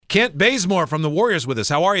Kent Bazemore from the Warriors with us.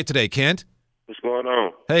 How are you today, Kent? What's going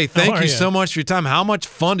on? Hey, thank you you so much for your time. How much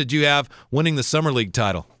fun did you have winning the Summer League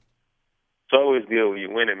title? It's always good when you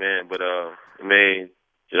win it, man. But,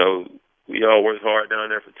 we all worked hard down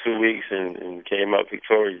there for 2 weeks and came out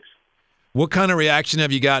victorious. What kind of reaction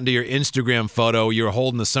have you gotten to your Instagram photo? You were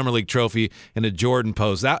holding the Summer League trophy in a Jordan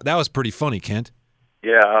pose. That was pretty funny, Kent.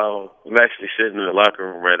 Yeah, I'm actually sitting in the locker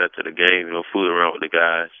room right after the game, fooling around with the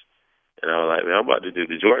guys. And I was like, man, I'm about to do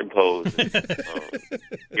the Jordan pose.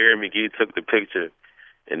 Gary McGee took the picture,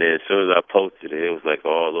 and then as soon as I posted it, it was like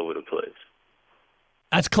all over the place.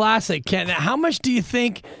 That's classic, Ken. How much do you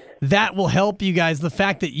think that will help you guys, the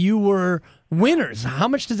fact that you were winners? How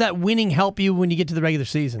much does that winning help you when you get to the regular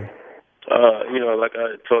season? Like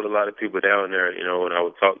I told a lot of people down there, when I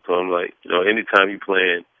would talk to them, anytime you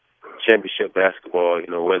playing championship basketball,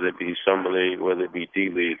 whether it be Summer League, whether it be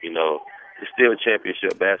D-League, it's still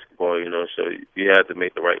championship basketball, so you have to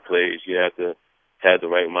make the right plays. You have to have the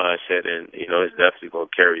right mindset, and, it's definitely going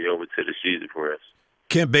to carry you over to the season for us.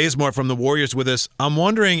 Kent Bazemore from the Warriors with us. I'm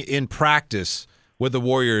wondering, in practice with the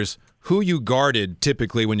Warriors, who you guarded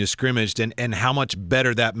typically when you scrimmaged and how much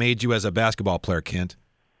better that made you as a basketball player, Kent?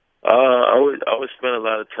 I would spend a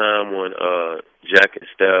lot of time on Jack and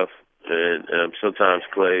Steph and sometimes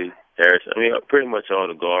Clay Harris. Pretty much all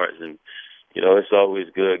the guards. And, it's always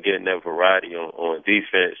good getting that variety on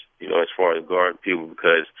defense, as far as guarding people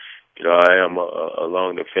because, I am a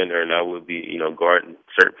long defender and I would be, guarding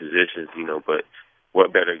certain positions, but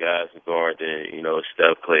what better guys to guard than,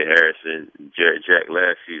 Steph, Clay Harris, and Jared Jack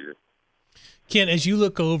last season. Ken, as you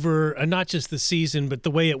look over not just the season, but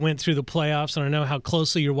the way it went through the playoffs, and I know how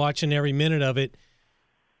closely you're watching every minute of it,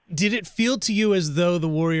 did it feel to you as though the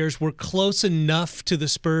Warriors were close enough to the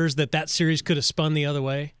Spurs that series could have spun the other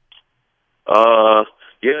way?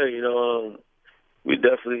 We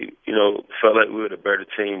definitely, felt like we were the better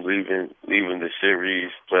team leaving the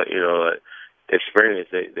series, but, experience.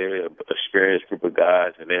 They're an experienced group of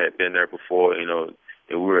guys, and they had been there before, and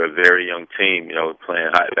we were a very young team,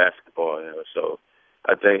 playing high basketball, So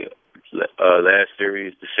I think last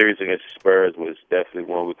series, the series against the Spurs was definitely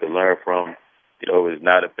one we could learn from. It was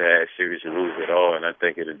not a bad series to lose at all, and I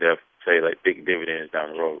think it'll definitely pay big dividends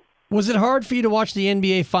down the road. Was it hard for you to watch the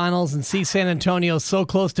NBA Finals and see San Antonio so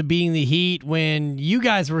close to beating the Heat when you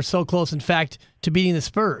guys were so close, in fact, to beating the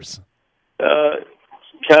Spurs?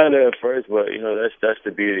 Kind of at first, but, that's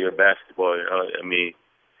the beauty of basketball.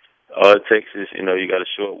 All it takes is, you got to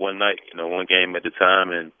show up one night, one game at a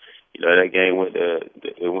time, and, that game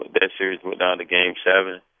that series went down to Game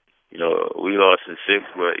 7. We lost in 6,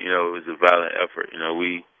 but, it was a violent effort.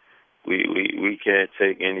 We can't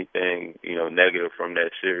take anything, negative from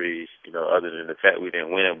that series, other than the fact we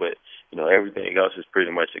didn't win, but, everything else is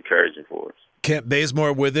pretty much encouraging for us. Kent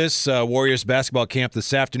Bazemore with us, Warriors basketball camp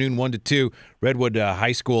this afternoon, 1 to 2, Redwood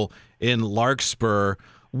High School in Larkspur.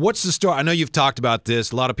 What's the story? I know you've talked about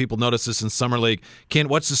this. A lot of people notice this in Summer League. Kent,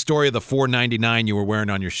 what's the story of the $4.99 you were wearing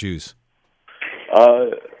on your shoes?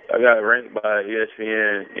 I got ranked by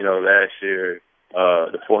ESPN, last year,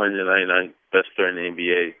 the 499th best player in the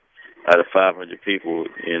NBA out of 500 people.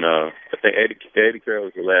 And I think Eddie Carroll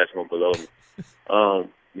was the last one below me.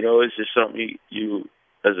 It's just something you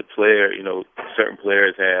as a player, certain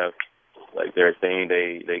players have their thing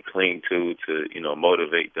they cling to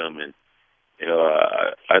motivate them. And,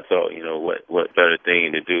 I thought, what better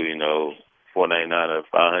thing to do, $4.99 out of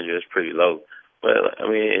 500 is pretty low. But,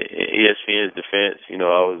 in ESPN's defense, I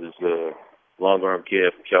was a long-arm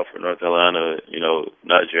kid from California, North Carolina,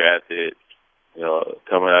 not drafted,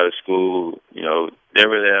 coming out of school,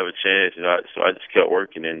 didn't really have a chance, so I just kept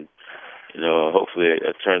working and, hopefully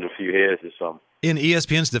I turned a few heads or something. In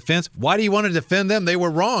ESPN's defense, why do you want to defend them? They were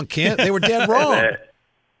wrong, Kent. They were dead wrong. Man,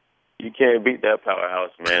 you can't beat that powerhouse,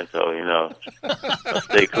 man. So,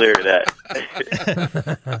 stay clear of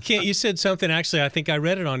that. Kent, you said something, actually, I think I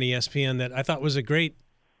read it on ESPN that I thought was a great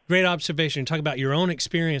observation. You talk about your own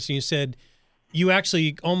experience, and you said you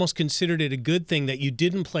actually almost considered it a good thing that you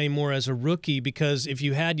didn't play more as a rookie because if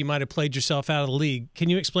you had, you might have played yourself out of the league. Can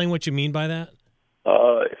you explain what you mean by that?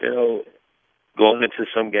 Going into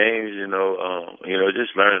some games,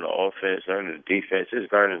 just learning the offense, learning the defense,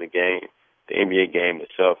 just learning the game, the NBA game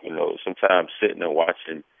itself. Sometimes sitting and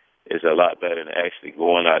watching is a lot better than actually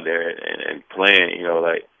going out there and playing.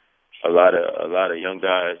 A lot of young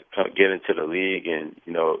guys get into the league and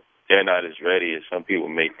they're not as ready as some people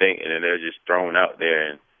may think, and then they're just thrown out there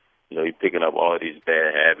and you're picking up all these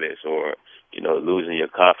bad habits or losing your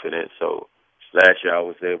confidence. So last year I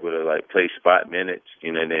was able to play spot minutes,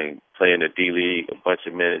 and then play in the D League a bunch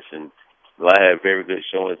of minutes, and I had very good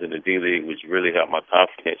showings in the D League, which really helped my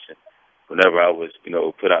confidence. And whenever I was,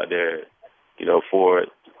 put out there, for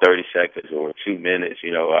 30 seconds or 2 minutes,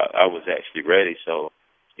 I was actually ready. So,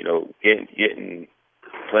 getting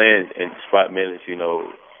playing in spot minutes,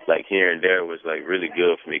 like here and there was like really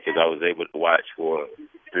good for me because I was able to watch for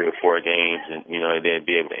 3 or 4 games and then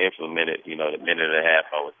be able to implement it, the minute and a half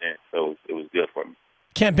I was in. So it was good for me.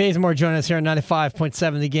 Kent Bazemore joining us here on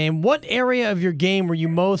 95.7 The Game. What area of your game were you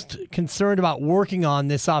most concerned about working on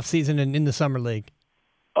this offseason and in the summer league?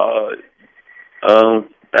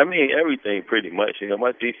 I mean, everything pretty much.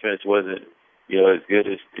 My defense wasn't, as good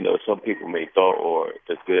as, some people may thought or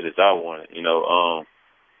as good as I wanted,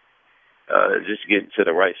 just getting to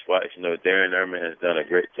the right spots. Darren Ehrman has done a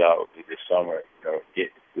great job this summer,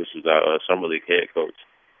 this was our summer league head coach,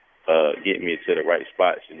 getting me to the right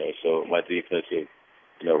spots, so my defensive,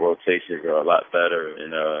 rotations are a lot better.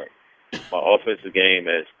 And my offensive game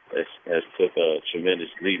has took a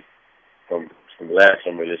tremendous leap from last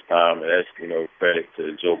summer this time, and that's, credit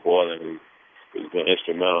to Joe Boylan, who's been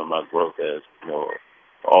instrumental in my growth as, an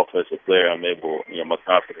offensive player. I'm able, my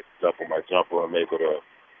confidence is up on my jumper. I'm able to,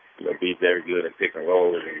 be very good at pick and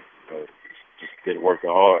roll and, just been working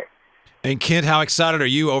hard. And Kent, how excited are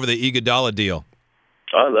you over the Iguodala deal?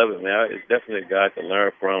 I love it, man. It's definitely a guy to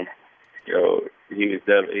learn from.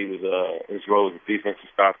 His role as a defensive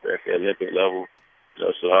stopper at the Olympic level.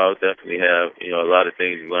 So I'll definitely have, a lot of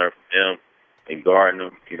things to learn from him and guarding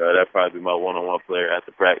him. That'll probably be my one-on-one player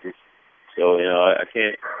after practice. So,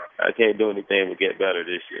 I can't do anything but get better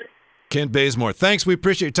this year. Kent Bazemore, thanks. We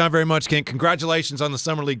appreciate your time very much, Kent. Congratulations on the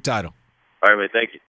Summer League title. All right, man. Thank you.